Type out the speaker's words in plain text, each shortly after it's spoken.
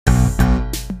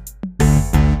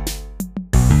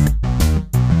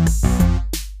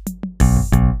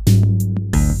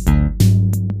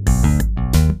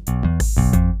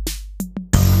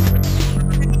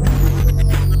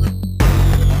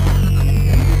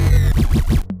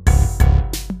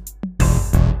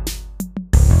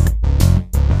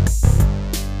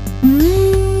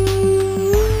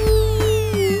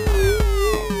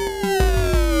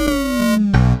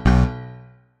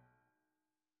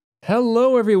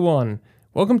Hello, everyone.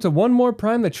 Welcome to One More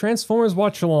Prime, the Transformers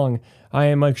Watch Along. I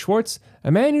am Mike Schwartz,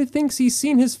 a man who thinks he's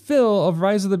seen his fill of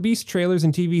Rise of the Beast trailers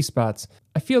and TV spots.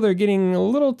 I feel they're getting a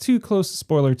little too close to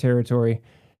spoiler territory.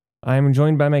 I am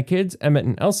joined by my kids, Emmett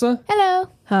and Elsa. Hello.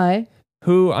 Hi.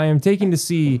 Who I am taking to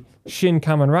see Shin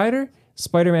Kamen Rider,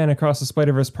 Spider-Man Across the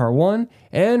Spider-Verse Part 1,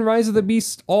 and Rise of the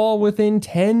Beast all within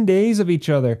 10 days of each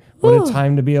other. What Woo. a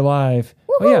time to be alive.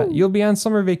 Woohoo. Oh yeah, you'll be on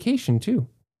summer vacation too.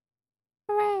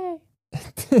 Hooray.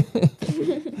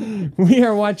 We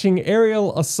are watching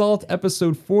Aerial Assault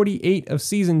episode 48 of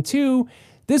season 2.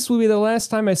 This will be the last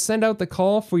time I send out the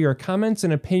call for your comments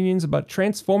and opinions about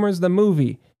Transformers the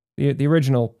movie. The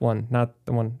original one, not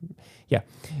the one. Yeah.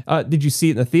 Did you see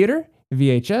it in the theater?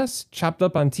 VHS? Chopped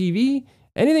up on TV?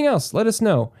 Anything else? Let us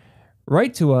know.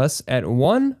 Write to us at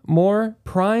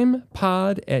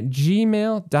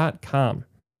onemoreprimepod@gmail.com.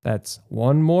 That's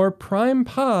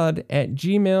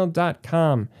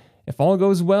onemoreprimepod@gmail.com. If all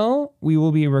goes well, we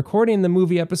will be recording the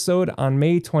movie episode on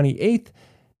May 28th,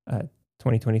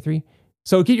 2023.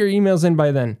 So get your emails in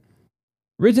by then.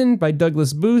 Written by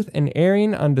Douglas Booth and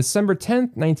airing on December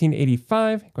 10th,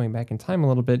 1985. Going back in time a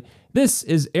little bit. This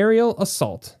is Aerial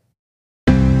Assault.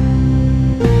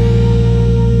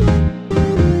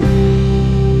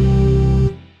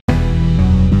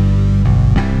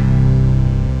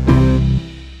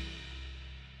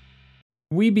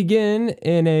 We begin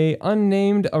in a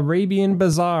unnamed Arabian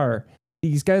bazaar.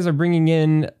 These guys are bringing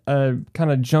in kind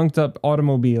of junked up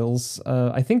automobiles.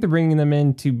 I think they're bringing them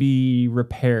in to be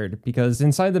repaired because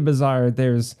inside the bazaar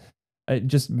there's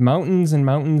just mountains and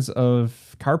mountains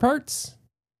of car parts.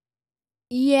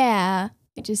 Yeah.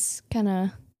 It just kind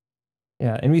of...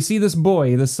 Yeah, and we see this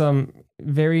boy, this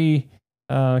very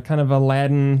kind of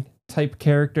Aladdin type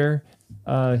character.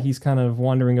 He's kind of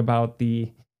wandering about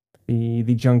the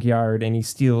junkyard and he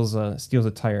steals a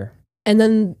tire. And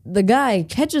then the guy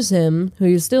catches him, who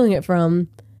he's stealing it from,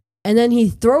 and then he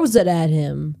throws it at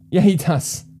him. Yeah, he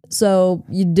does. So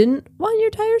you didn't want your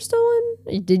tire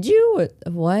stolen? Did you?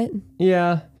 What?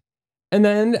 Yeah. And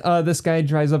then this guy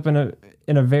drives up in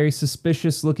a very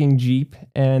suspicious looking Jeep,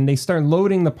 and they start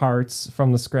loading the parts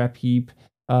from the scrap heap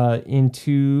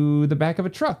into the back of a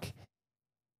truck.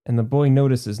 And the boy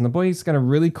notices, and the boy's got a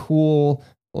really cool,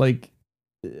 like,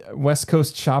 West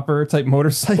Coast chopper type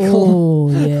motorcycle. Oh,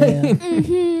 yeah.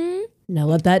 Mm-hmm. Now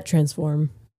let that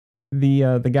transform.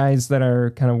 The guys that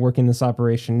are kind of working this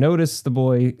operation notice the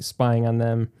boy spying on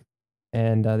them,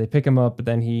 and they pick him up, but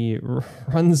then he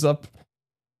runs up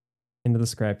into the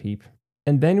scrap heap.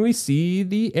 And then we see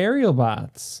the aerial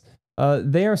bots.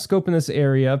 They are scoping this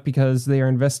area because they are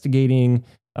investigating.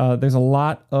 There's a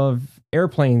lot of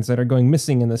airplanes that are going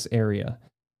missing in this area.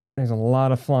 There's a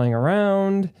lot of flying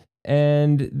around,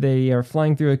 and they are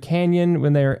flying through a canyon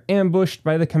when they are ambushed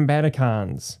by the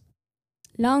Combaticons.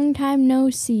 Long time no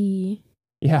see.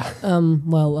 Yeah.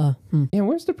 Yeah,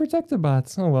 where's the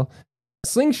Protectobots? Oh, well.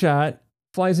 Slingshot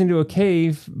flies into a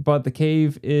cave, but the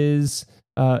cave is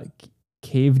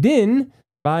caved in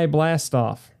by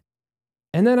Blastoff.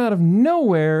 And then out of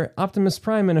nowhere, Optimus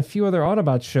Prime and a few other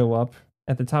Autobots show up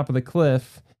at the top of the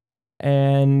cliff,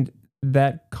 and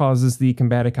that causes the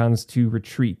Combaticons to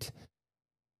retreat.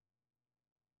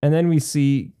 And then we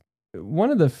see one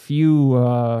of the few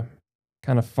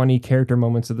kind of funny character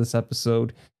moments of this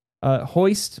episode.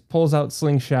 Hoist pulls out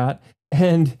Slingshot,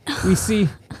 and we see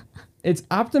it's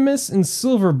Optimus and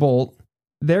Silverbolt.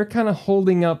 They're kind of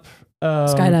holding up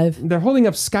Skydive. They're holding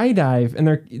up Skydive, and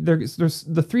they're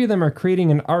the three of them are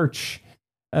creating an arch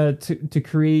to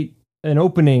create an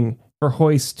opening for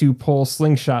Hoist to pull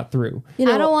Slingshot through. You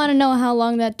know, I don't want to know how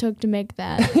long that took to make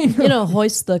that. you know,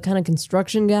 Hoist, the kind of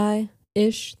construction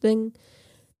guy-ish thing.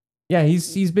 Yeah,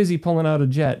 he's busy pulling out a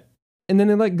jet. And then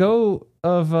they let go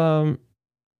of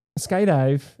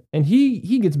Skydive, and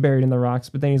he gets buried in the rocks,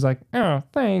 but then he's like, oh,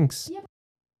 thanks. Yep.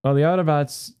 Well, the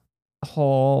Autobots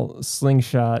haul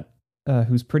Slingshot,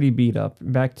 who's pretty beat up,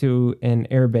 back to an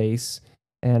airbase,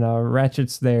 and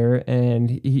Ratchet's there, and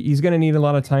he's going to need a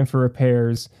lot of time for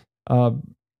repairs.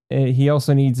 He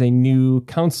also needs a new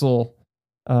console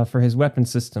for his weapon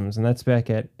systems, and that's back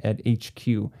at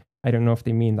HQ. I don't know if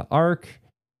they mean the Ark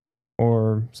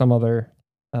or some other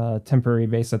temporary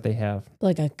base that they have.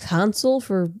 Like a console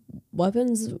for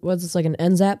weapons? What's this, like an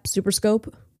NZAP Super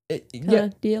Scope kind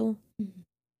of deal?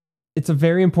 It's a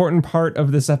very important part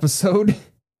of this episode.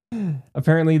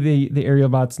 Apparently the aerial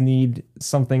bots need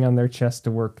something on their chest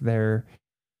to work their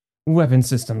weapon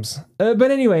systems.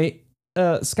 But anyway,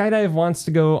 Skydive wants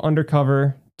to go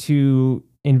undercover to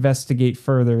investigate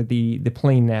further the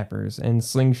plane nappers, and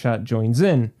Slingshot joins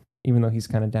in, even though he's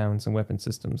kind of down some weapon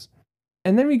systems.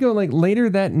 And then we go like later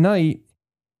that night,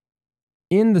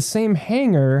 in the same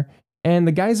hangar, and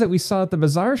the guys that we saw at the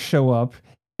bazaar show up,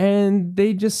 and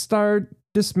they just start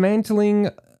dismantling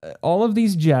all of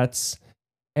these jets,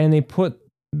 and they put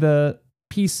the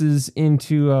pieces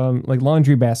into like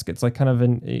laundry baskets, like kind of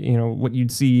in, you know, what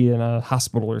you'd see in a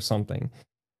hospital or something.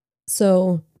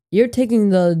 So you're taking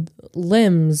the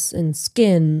limbs and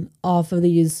skin off of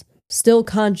these still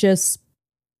conscious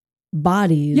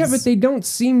bodies. Yeah, but they don't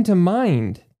seem to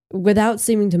mind. without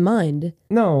seeming to mind.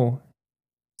 No.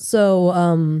 So,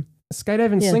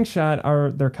 Skydive and Yeah.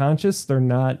 Slingshot they're conscious. They're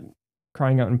not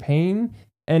crying out in pain.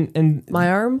 And my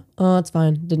arm? Oh, it's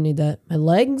fine. Didn't need that. My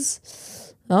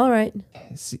legs? All right.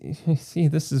 see,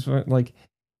 this is what, like,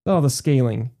 the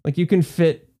scaling. Like, you can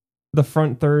fit the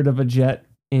front third of a jet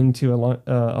into a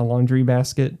laundry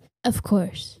basket. Of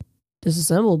course.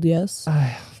 Disassembled, yes.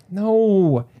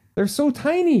 No, they're so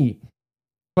tiny.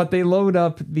 But they load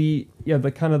up the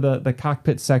kind of the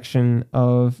cockpit section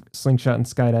of Slingshot and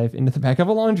Skydive into the back of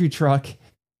a laundry truck.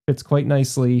 Fits quite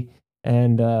nicely.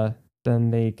 And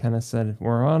then they kind of said,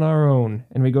 we're on our own.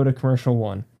 And we go to commercial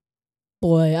 1.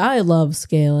 Boy, I love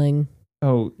scaling.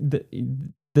 Oh,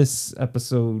 this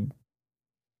episode,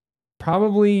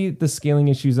 probably the scaling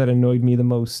issues that annoyed me the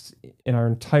most in our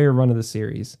entire run of the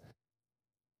series.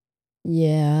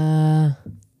 Yeah.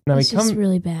 Now It's just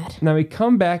really bad. Now we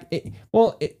come back.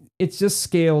 It's just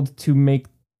scaled to make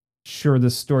sure the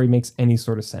story makes any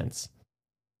sort of sense.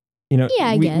 You know, Yeah,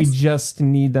 I we guess. just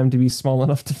need them to be small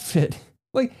enough to fit.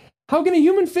 Like, how can a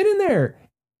human fit in there?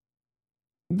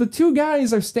 The two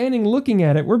guys are standing looking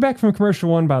at it. We're back from commercial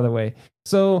 1, by the way.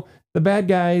 So the bad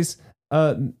guys,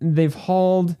 they've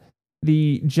hauled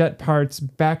the jet parts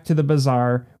back to the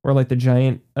bazaar where like the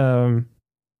giant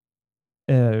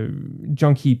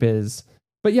junk heap is.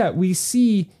 But yeah, we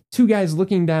see two guys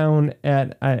looking down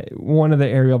at one of the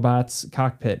aerial bots'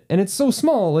 cockpit, and it's so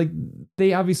small, like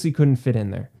they obviously couldn't fit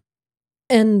in there.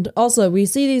 And also, we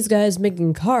see these guys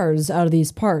making cars out of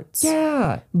these parts.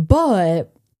 Yeah.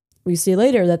 But we see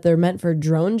later that they're meant for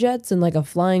drone jets and like a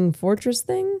flying fortress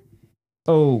thing.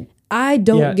 Oh, I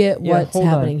don't get yeah, what's hold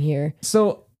on. happening here.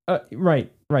 so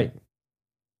right.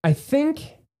 I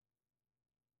think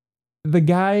the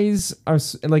guys are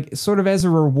like sort of as a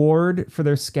reward for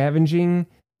their scavenging,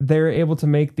 they're able to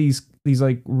make these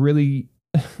like really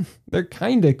they're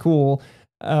kind of cool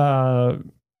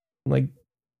like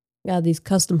Yeah, these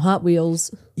custom Hot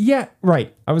Wheels. yeah,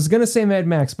 right. I was gonna say Mad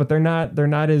Max, but they're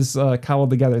not as cobbled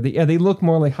together. They look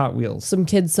more like Hot Wheels. Some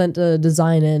kids sent a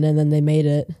design in and then they made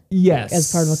it Yes,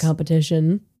 as part of a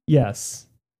competition. Yes,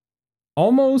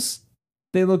 almost.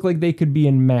 They look like they could be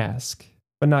in Mask,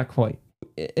 but not quite.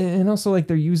 And also, like,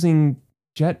 they're using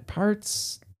jet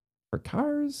parts for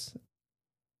cars.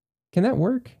 Can that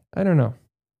work? I don't know.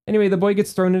 Anyway, the boy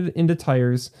gets thrown into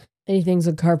tires. Anything's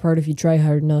a car part if you try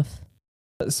hard enough.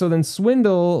 So then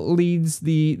Swindle leads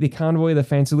the convoy of the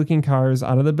fancy-looking cars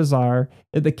out of the bazaar.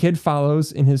 The kid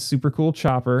follows in his super cool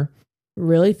chopper.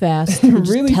 Really fast. He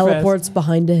just Really teleports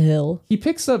behind a hill. He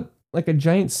picks up like a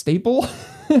giant staple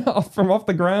from off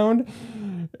the ground,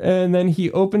 and then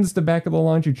he opens the back of the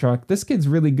laundry truck. This kid's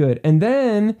really good. And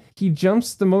then he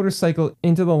jumps the motorcycle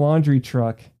into the laundry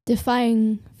truck.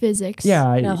 Defying physics.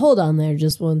 Yeah. Now hold on there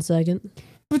just 1 second.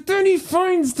 But then he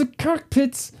finds the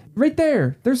cockpits right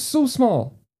there. They're so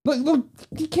small. Look,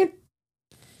 he can't.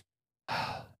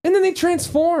 And then they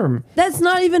transform. That's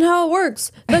not even how it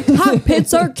works. The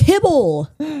cockpits are kibble.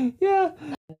 Yeah.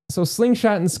 So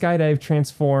Slingshot and Skydive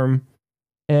transform,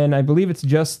 and I believe it's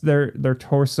just their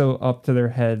torso up to their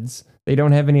heads. They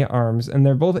don't have any arms, and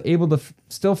they're both able to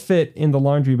still fit in the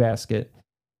laundry basket.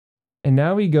 And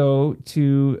now we go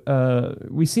to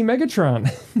we see Megatron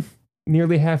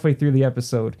nearly halfway through the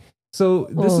episode. So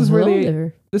this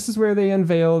is where they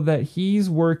unveil that he's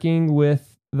working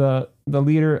with the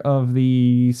leader of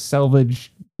the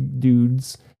salvage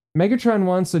dudes. Megatron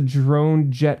wants a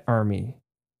drone jet army.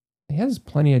 He has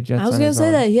plenty of jets. I was on gonna his say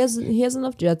arm. that he has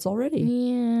enough jets already.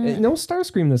 Yeah. No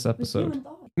Starscream this episode.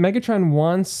 Megatron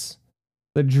wants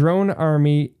the drone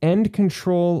army and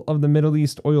control of the Middle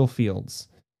East oil fields.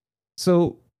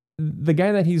 So the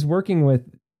guy that he's working with,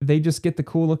 they just get the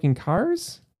cool looking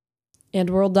cars? And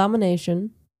world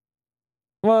domination.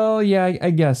 Well, yeah, I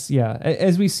guess, yeah.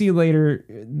 As we see later,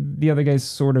 the other guy's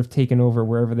sort of taken over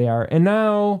wherever they are. And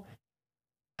now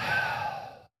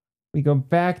we go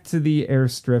back to the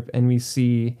airstrip and we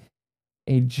see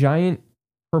a giant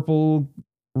purple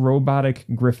robotic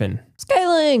griffin.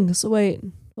 Skyling! So wait,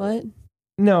 what?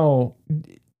 No,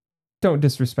 don't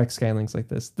disrespect Skylings like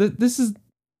this.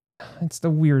 It's the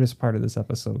weirdest part of this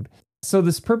episode. So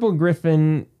this purple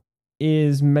griffin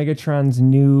is Megatron's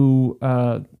new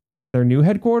their new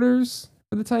headquarters.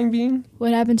 for the time being.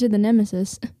 What happened to the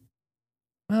Nemesis?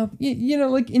 Well,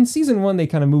 like in season 1, they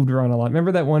kind of moved around a lot.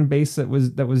 Remember that one base that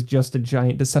was just a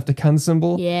giant Decepticon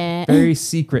symbol? Yeah. Very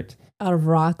secret. Out of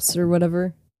rocks or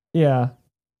whatever. Yeah.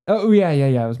 Oh, yeah.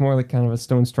 It was more like kind of a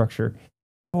stone structure.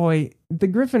 Boy, the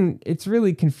Griffin, it's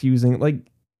really confusing. Like,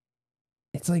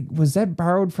 it's like, was that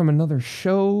borrowed from another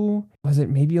show? Was it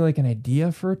maybe like an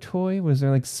idea for a toy? Was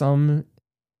there like some...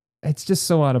 It's just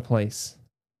so out of place.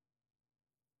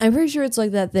 I'm pretty sure it's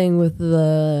like that thing with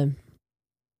the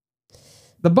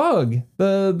bug,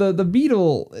 the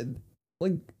beetle,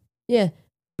 like yeah,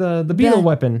 the beetle that,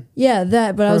 weapon. Yeah,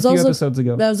 that. But I was episodes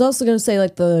ago. I was also gonna say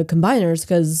like the combiners,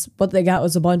 because what they got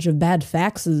was a bunch of bad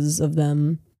faxes of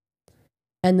them,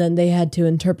 and then they had to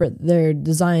interpret their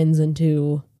designs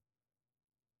into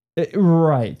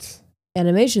right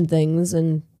animation things,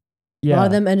 and a lot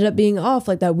of them ended up being off,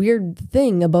 like that weird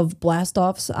thing above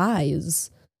Blastoff's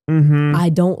eyes. Mm-hmm. I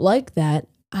don't like that.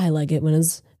 I like it when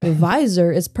his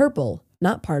visor is purple,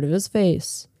 not part of his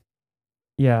face.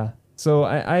 Yeah. So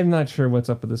I'm not sure what's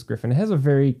up with this Griffin. It has a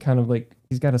very kind of like,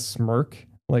 he's got a smirk,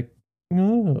 like,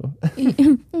 no.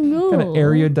 Kind of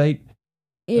erudite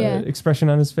expression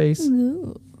on his face.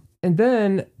 No. And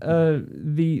then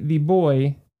the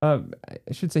boy, I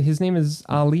should say his name is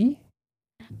Ali.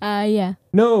 Yeah.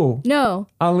 No.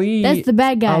 Ali. That's the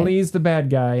bad guy. Ali's the bad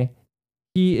guy.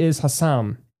 He is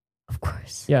Hassam. Of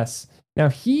course. Yes. Now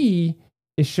he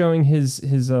is showing his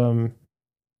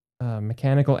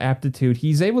mechanical aptitude.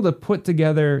 He's able to put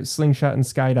together slingshot and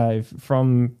skydive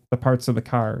from the parts of the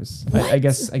cars. I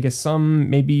guess some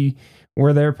maybe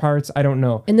were their parts. I don't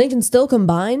know. And they can still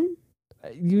combine?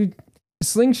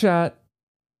 Slingshot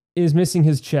is missing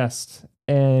his chest,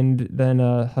 and then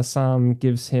Hassam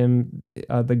gives him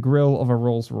the grill of a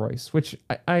Rolls Royce, which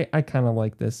I kind of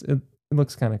like this. It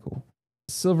looks kind of cool.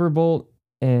 Silverbolt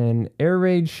and Air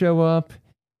Raid show up.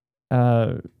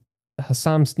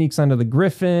 Hassam sneaks onto the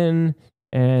Griffin,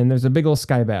 and there's a big old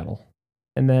sky battle.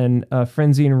 And then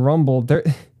Frenzy and Rumble,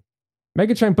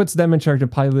 Megatron puts them in charge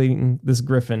of piloting this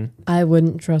Griffin. I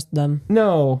wouldn't trust them.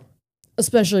 No.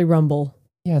 Especially Rumble.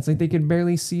 Yeah, it's like they could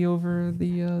barely see over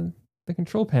the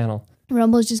control panel.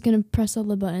 Rumble's just gonna press all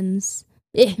the buttons.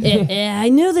 I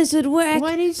knew this would work.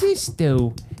 What does this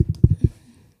do?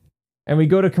 And we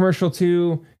go to commercial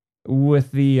 2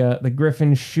 with the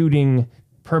Griffin shooting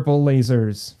purple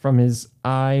lasers from his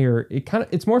eye, or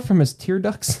it's more from his tear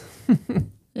ducts.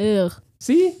 Ugh.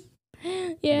 See?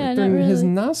 Yeah, like not really. His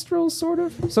nostrils, sort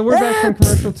of. So we're back from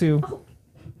commercial 2.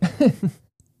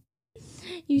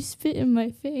 You spit in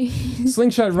my face.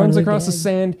 Slingshot runs across the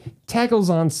sand, tackles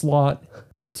Onslaught.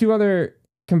 2 other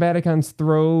Combaticons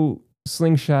throw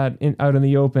Slingshot out in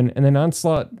the open, and then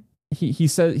Onslaught, he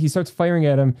starts firing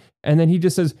at him, and then he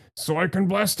just says, "So I can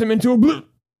blast him into oblivion."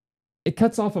 It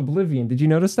cuts off Oblivion. Did you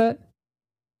notice that?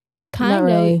 Kind Not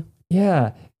really.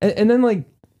 Yeah, and then like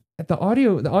the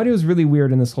audio is really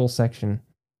weird in this whole section.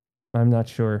 I'm not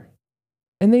sure.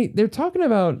 And they're talking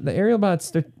about the aerial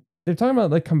bots. They're talking about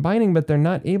like combining, but they're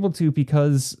not able to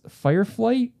because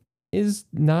Fireflight is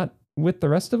not with the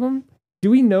rest of them. Do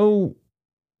we know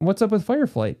what's up with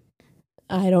Fireflight?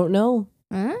 I don't know.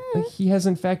 Like, he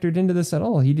hasn't factored into this at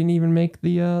all. He didn't even make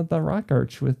the Rock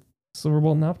Arch with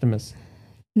Silverbolt and Optimus.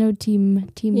 No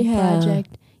team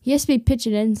project. He has to be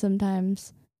pitching in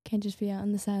sometimes. Can't just be out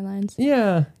on the sidelines.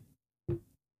 Yeah.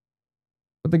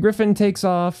 But the Griffin takes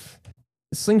off.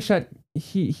 Slingshot,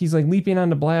 he's like leaping on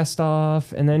to blast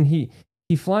off, and then he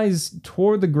flies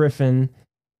toward the Griffin,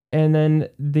 and then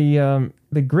the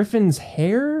Griffin's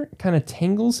hair kind of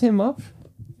tangles him up.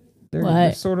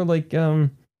 They're sort of like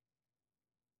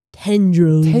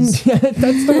tendrils.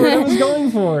 That's the word I was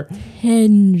going for.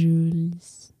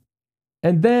 Tendrils.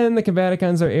 And then the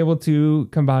Combaticons are able to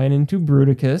combine into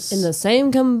Bruticus. In the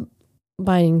same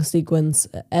combining sequence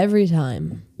every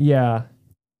time. Yeah.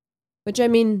 Which, I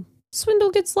mean, Swindle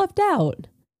gets left out.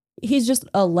 He's just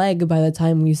a leg by the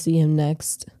time we see him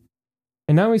next.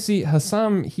 And now we see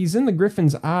Hassam, he's in the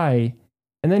Griffin's eye,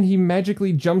 and then he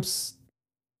magically jumps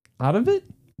out of it?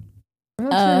 I'm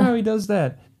not sure how he does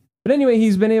that. But anyway,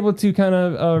 he's been able to kind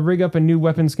of rig up a new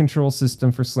weapons control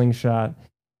system for Slingshot.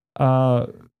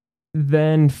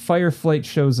 Then Fireflight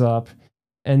shows up,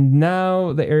 and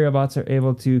now the aerial bots are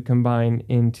able to combine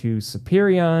into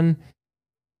Superion.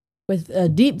 With a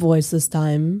deep voice this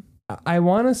time. I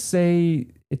want to say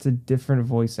it's a different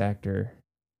voice actor.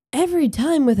 Every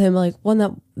time with him, like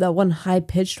that one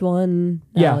high-pitched one.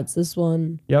 Now it's this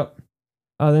one. Yep.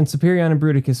 Then Superion and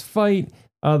Bruticus fight.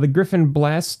 The Griffin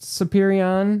blasts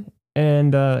Superion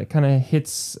and kind of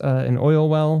hits an oil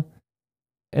well.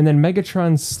 And then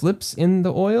Megatron slips in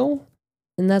the oil.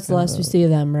 And that's the last we see of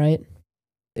them, right?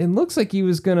 it looks like he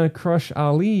was gonna crush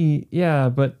Ali. Yeah,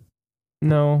 but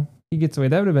no, he gets away.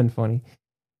 That would have been funny.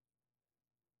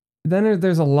 Then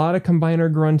there's a lot of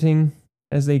combiner grunting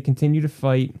as they continue to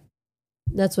fight.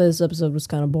 That's why this episode was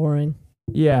kind of boring.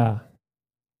 Yeah.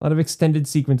 A lot of extended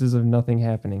sequences of nothing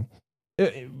happening.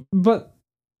 But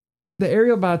the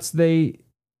aerial bots, they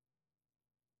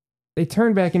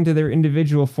turn back into their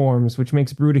individual forms, which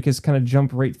makes Bruticus kind of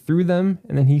jump right through them,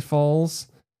 and then he falls.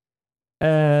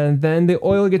 And then the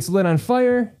oil gets lit on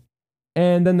fire,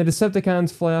 and then the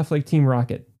Decepticons fly off like Team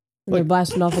Rocket. And they're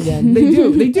blasting off again.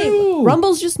 They do.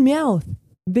 Rumble's just meow.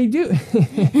 They do.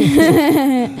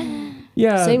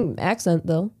 Yeah. Same accent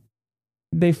though.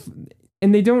 They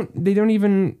don't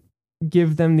even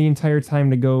give them the entire time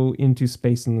to go into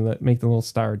space and make the little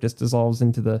star. It just dissolves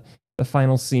into the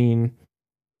final scene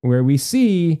where we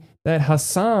see that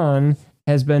Hassan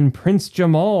has been Prince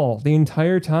Jamal the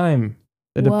entire time.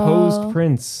 The deposed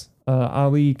prince.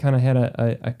 Ali kind of had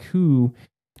a coup.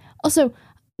 Also,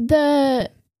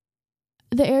 the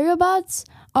aerial bots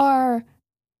are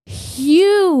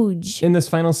huge. In this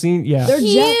final scene, yeah. They're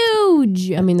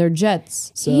huge. I mean, they're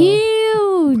jets. So.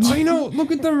 Huge. I know.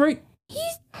 Look at them, right?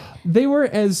 They were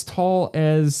as tall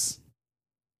as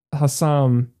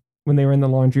Hassan when they were in the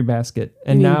laundry basket,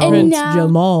 and now Prince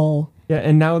Jamal. Yeah,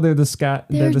 and now they're the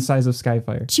size of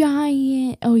Skyfire.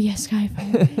 Giant. Oh yeah,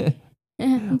 Skyfire.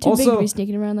 I'm too big to be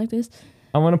sneaking around like this.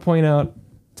 I want to point out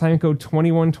time code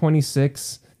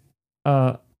 2126.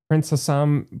 Prince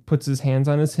Hassan puts his hands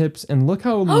on his hips, and look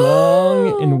how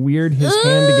long and weird his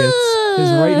hand gets.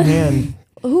 His right hand.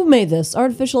 Who made this?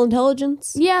 Artificial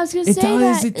intelligence? Yeah, I was gonna say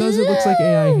that. It does. It looks like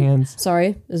AI hands.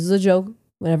 Sorry, this is a joke.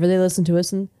 Whenever they listen to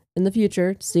us in the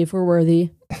future to see if we're worthy,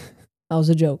 that was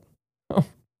a joke. Oh.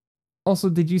 Also,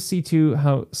 did you see too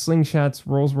how Slingshot's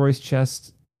Rolls Royce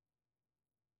chest?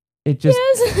 It just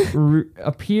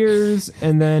appears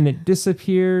and then it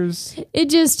disappears.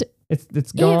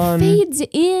 It's gone. It fades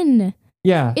in.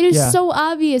 Yeah, it is so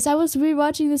obvious. I was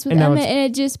rewatching this with Emmett, and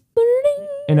it just.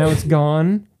 And now it's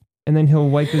gone, and then he'll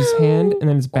wipe his hand, and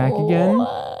then it's back again.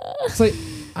 It's like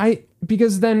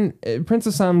because then Prince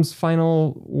Hassan's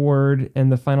final word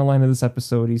and the final line of this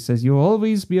episode, he says, "You'll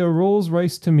always be a Rolls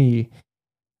Royce to me."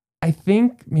 I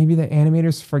think maybe the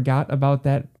animators forgot about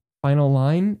that final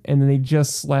line, and then they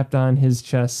just slapped on his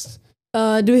chest.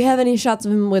 Do we have any shots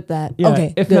of him with that? Yeah,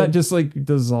 okay, if good. not, just like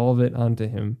dissolve it onto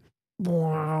him.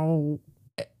 Wow.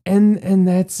 And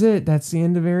that's it. That's the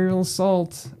end of Aerial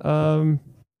Assault. Who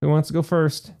wants to go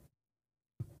first?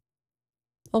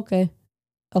 Okay.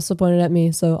 Also pointed at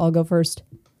me, so I'll go first.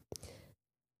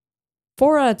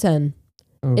 4 out of 10.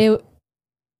 Oh. It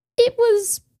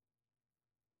was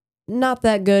not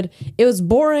that good. It was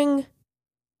boring,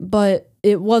 but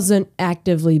it wasn't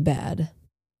actively bad.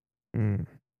 Mm.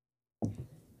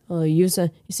 Well, you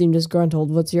seem disgruntled.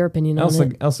 What's your opinion on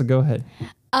it? Elsa, go ahead.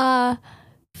 5.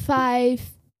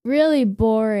 Really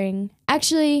boring.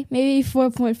 Actually, maybe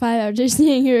 4.5 after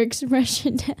seeing your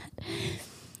expression, Dad.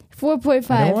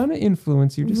 4.5. I don't want to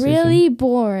influence your decision. Really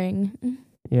boring.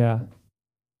 Yeah.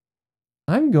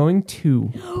 I'm going 2.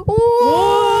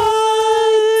 What?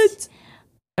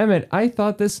 Emmett, I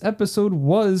thought this episode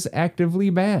was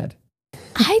actively bad.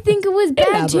 I think it was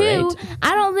bad too. Elaborate.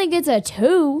 I don't think it's a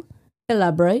 2.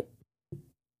 Elaborate.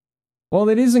 Well,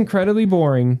 it is incredibly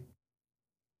boring.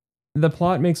 The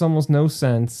plot makes almost no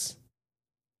sense.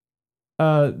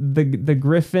 The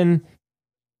Griffin,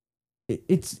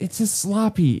 it's just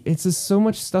sloppy. It's just so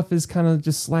much stuff is kind of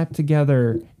just slapped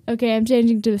together. Okay, I'm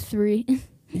changing to 3.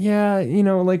 Yeah,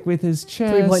 like with his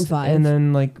chest 3.5. and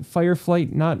then like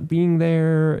Fireflight not being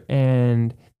there,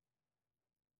 and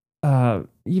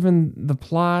even the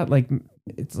plot, like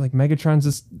it's like Megatron's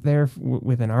just there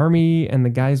with an army and the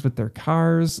guys with their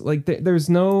cars. Like there's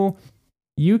no,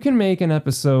 you can make an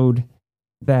episode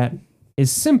that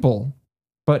is simple,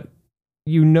 but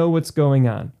you know what's going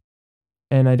on.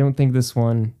 And I don't think this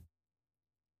one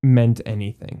meant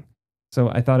anything. So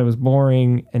I thought it was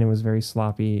boring and it was very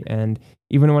sloppy. And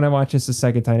even when I watched this a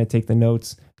second time to take the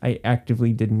notes, I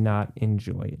actively did not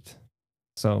enjoy it.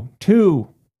 So 2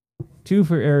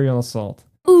 for Aerial Assault.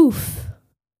 Oof.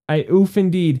 Oof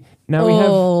indeed. Now we have.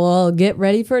 Oh, well, get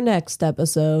ready for next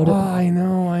episode. Oh, I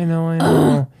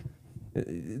know.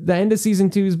 The end of season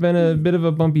 2 has been a bit of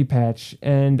a bumpy patch,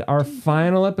 and our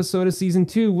final episode of season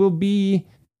 2 will be.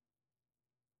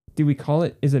 Do we call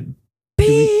it? Is it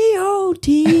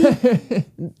B-O-T?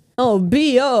 Oh,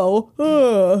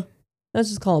 B-O. Let's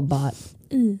just call it Bot.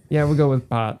 Yeah, we'll go with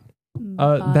Bot.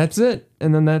 That's it,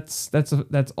 and then that's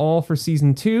all for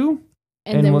season 2.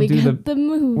 And then we'll do the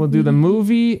movie. We'll do the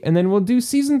movie, and then we'll do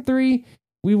season 3.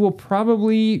 we will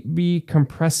probably be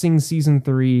compressing season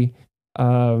 3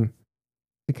 to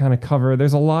kind of cover.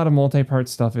 There's a lot of multi-part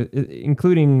stuff,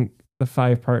 including the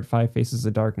 5-part 5 Faces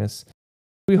of Darkness.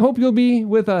 We hope you'll be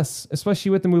with us,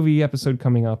 especially with the movie episode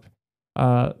coming up,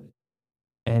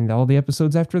 and all the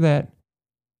episodes after that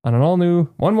on an all new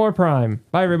One More Prime.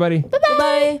 Bye, everybody.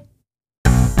 Bye-bye.